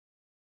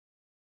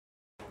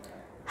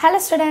Hello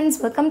students,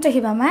 welcome to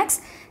Hiba Max.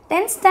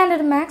 10th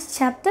Standard Max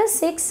Chapter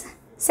 6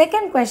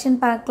 Second question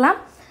பார்க்கலாம்.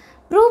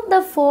 Prove the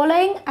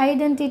following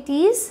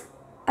identities.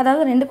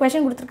 அதாவது ரெண்டு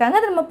question கொடுத்திருக்காங்க.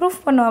 அதை நம்ம proof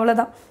பண்ணுவோம்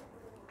அவ்வளவுதான்.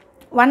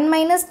 1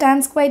 minus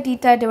tan square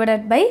theta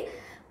divided by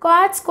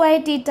cot square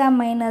theta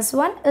minus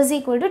 1 is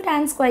equal to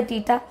tan square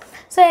theta.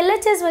 So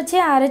LHS வச்சு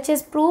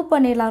RHS prove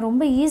பண்ணிடலாம்.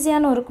 ரொம்ப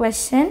ஈஸியான ஒரு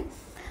question.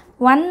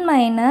 1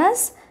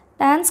 minus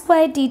tan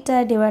square theta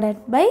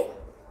divided by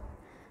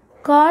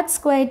cot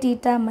square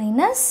theta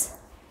minus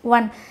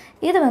 1.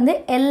 இது வந்து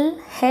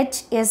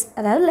LHS,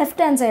 அதாவது left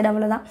hand side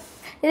அவ்வளவுதான்.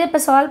 இதை இப்போ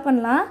சால்வ்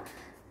பண்ணலாம்.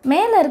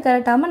 மேலே இருக்கிற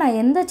டேர்மை நான்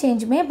எந்த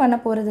சேஞ்சுமே பண்ண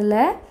போகிறதில்ல.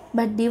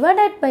 பட்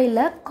டிவைடட்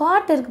பையில்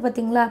காட் இருக்குது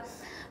பார்த்தீங்களா?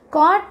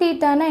 காட்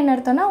தீட்டானா என்ன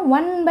அர்த்தம்னா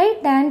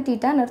 1/tan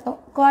தீட்டான்னு அர்த்தம்.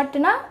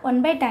 காட்னா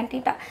 1/tan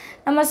தீட்டா.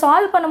 நம்ம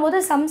சால்வ்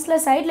பண்ணும்போது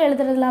சம்ஸில் சைடில்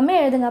எழுதுறது எல்லாமே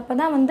எழுதுங்க. அப்போ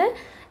தான் வந்து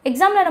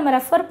எக்ஸாமில் நம்ம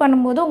ரெஃபர்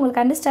பண்ணும்போது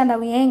உங்களுக்கு அண்டர்ஸ்டாண்ட்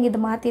ஆகும் ஏன் இங்கே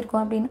இது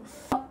மாற்றிருக்கோம் அப்படின்னு.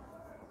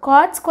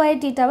 காட்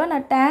ஸ்கொயர் தீட்டாவை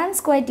நான் tan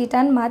ஸ்கொயர்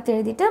தீட்டான்னு மாற்றி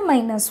எழுதிட்டு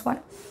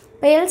 -1.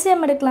 இப்போ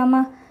எல்சிஎம் எடுக்கலாமா?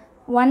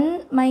 1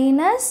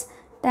 minus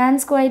tan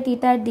square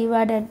theta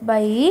divided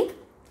by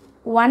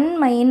 1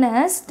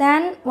 minus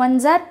tan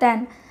 1s are tan.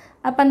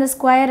 அப்போ அந்த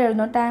ஸ்கொயர்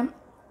எழுதணும்.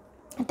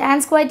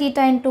 tan square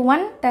theta into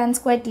 1 tan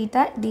square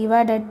theta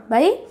divided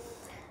by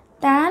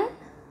tan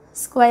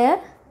square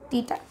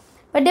theta.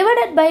 இப்போ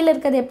divided byல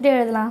இருக்கிறது எப்படி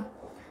எழுதலாம்?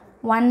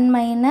 1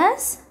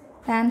 minus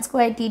tan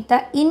square theta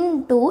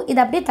into இது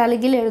அப்படியே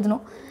தலைகீழ்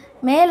எழுதணும்.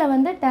 மேலே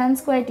வந்து tan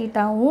square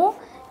thetaவும்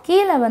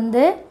கீழே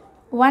வந்து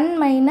 1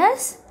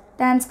 minus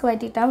tan square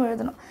theta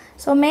எழுதணும்.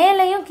 ஸோ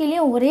மேலேயும்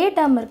கீழேயும் ஒரே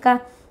டேர்ம் இருக்கா?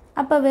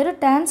 அப்போ வெறும்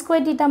tan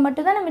square theta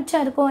மட்டும் தான்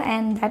மிச்சம் இருக்கும்.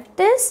 And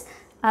that is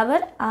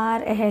our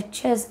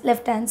RHS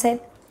left hand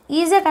side.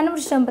 ஈஸியாக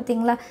கண்டுபிடிச்சிட்டோம்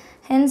பார்த்தீங்களா?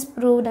 ஹென்ஸ்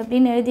ப்ரூவ்ட்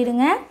அப்படின்னு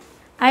எழுதிடுங்க.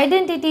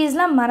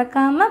 ஐடென்டிட்டிஸ்லாம்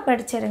மறக்காமல்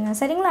படிச்சிடுங்க.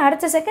 சரிங்களா?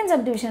 அடுத்த செகண்ட்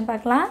சப்டிவிஷன்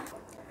பார்க்கலாம்.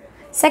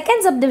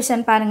 செகண்ட்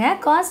சப்டிவிஷன் பாருங்கள்.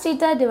 cos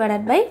theta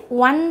divided by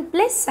 1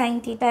 plus sin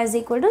theta is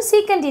equal to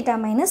secant theta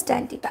minus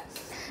tan theta.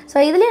 So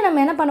இதுலேயே நம்ம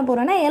என்ன பண்ண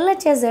போகிறோம்னா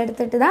LHS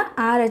எடுத்துகிட்டு தான்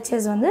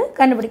RHS வந்து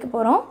கண்டுபிடிக்க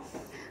போகிறோம்.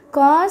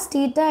 cos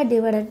theta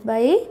divided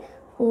by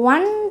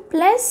 1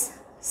 plus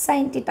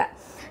sin theta.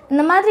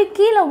 இந்த மாதிரி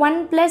கீழே 1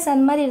 plus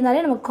அந்த மாதிரி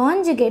இருந்தாலே நம்ம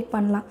கான்ஜுகேட்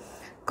பண்ணலாம்.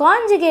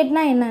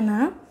 கான்ஜுகேட்னா என்னென்னா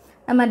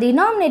நம்ம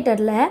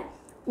டினாமினேட்டரில்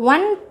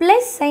 1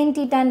 plus sin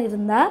thetaன்னு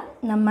இருந்தால்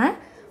நம்ம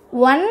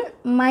 1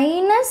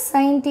 minus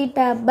sin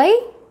theta by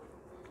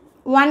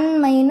 1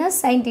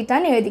 minus sin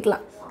thetaன்னு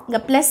எழுதிக்கலாம்.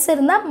 இங்கே ப்ளஸ்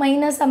இருந்தால்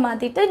மைனஸை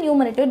மாற்றிட்டு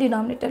நியூமரேட்டிவ்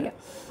டினாமினேட்டர்லையும்.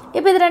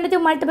 இப்போ இது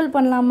ரெண்டுத்தையும் மல்டிபிள்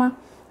பண்ணலாமா?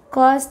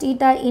 cos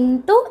theta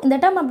into இந்த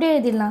டேர்ம் அப்படியே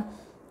எழுதிடலாம்.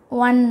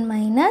 1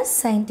 minus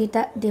sin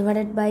theta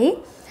divided by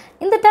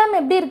இந்த டேர்ம்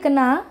எப்படி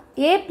இருக்குன்னா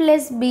a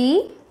plus b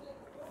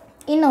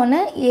இன்னொன்று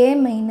a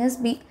minus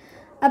b.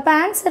 அப்போ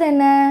ஆன்சர்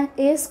என்ன?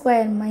 a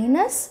square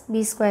minus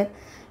b square.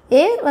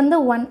 a வந்து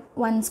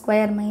 1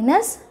 square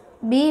minus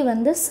b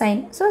வந்து sin.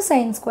 So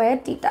sin square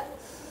theta.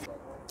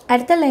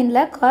 அடுத்த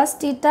லைனில் cos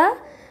theta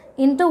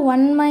into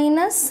 1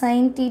 minus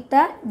sin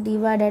theta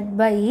divided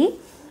by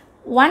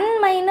 1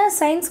 minus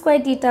sin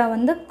square theta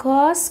வந்து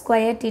cos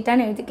square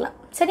thetaன்னு எழுதிக்கலாம்.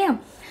 சரியா?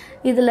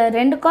 இதில்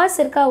ரெண்டு காஸ்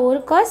இருக்கா? ஒரு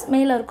காஸ்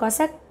மேலே ஒரு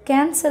காஸை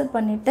கேன்சல்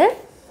பண்ணிவிட்டு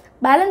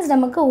பேலன்ஸ்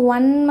நமக்கு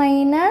 1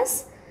 minus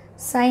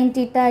sin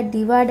theta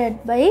divided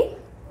by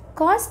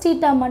cos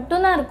theta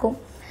மட்டும்தான் இருக்கும்.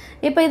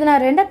 இப்போ இது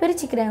நான் ரெண்டாக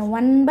பிரிச்சுக்கிறேன்.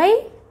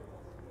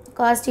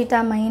 1/cos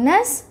theta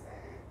minus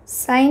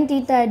sin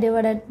theta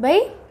divided by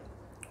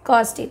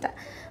cos theta.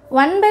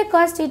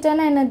 1/cos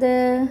thetaனா என்னது?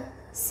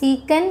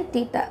 secant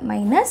theta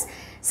minus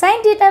sin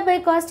theta by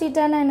cos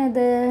thetaனா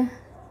என்னது?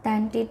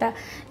 tan theta.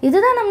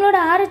 இதுதான் நம்மளோட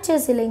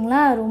RHS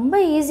இல்லைங்களா? ரொம்ப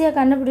ஈஸியாக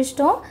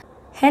கண்டுபிடிச்சிட்டோம்.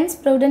 ஹென்ஸ்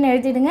ப்ரூவ்டுன்னு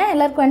எழுதிடுங்க.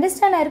 எல்லாருக்கும்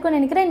அண்டர்ஸ்டாண்ட் ஆயிருக்கும்னு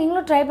நினைக்கிறேன்.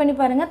 நீங்களும் ட்ரை பண்ணி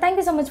பாருங்கள்.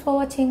 தேங்க்யூ ஸோ மச் ஃபார்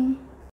வாட்சிங்.